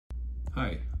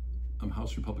Hi, I'm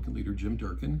House Republican Leader Jim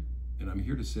Durkin, and I'm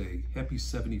here to say happy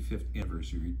 75th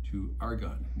anniversary to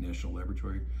Argonne National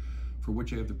Laboratory, for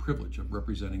which I have the privilege of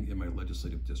representing in my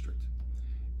legislative district.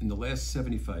 In the last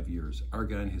 75 years,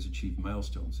 Argonne has achieved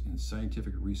milestones in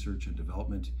scientific research and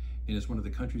development and is one of the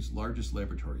country's largest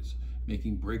laboratories,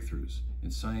 making breakthroughs in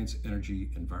science, energy,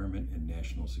 environment, and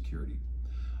national security.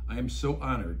 I am so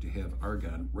honored to have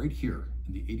Argonne right here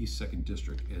in the 82nd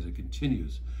District as it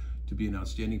continues to be an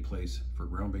outstanding place for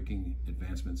groundbreaking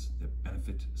advancements that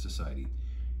benefit society.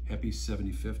 Happy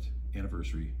 75th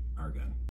anniversary, Argonne.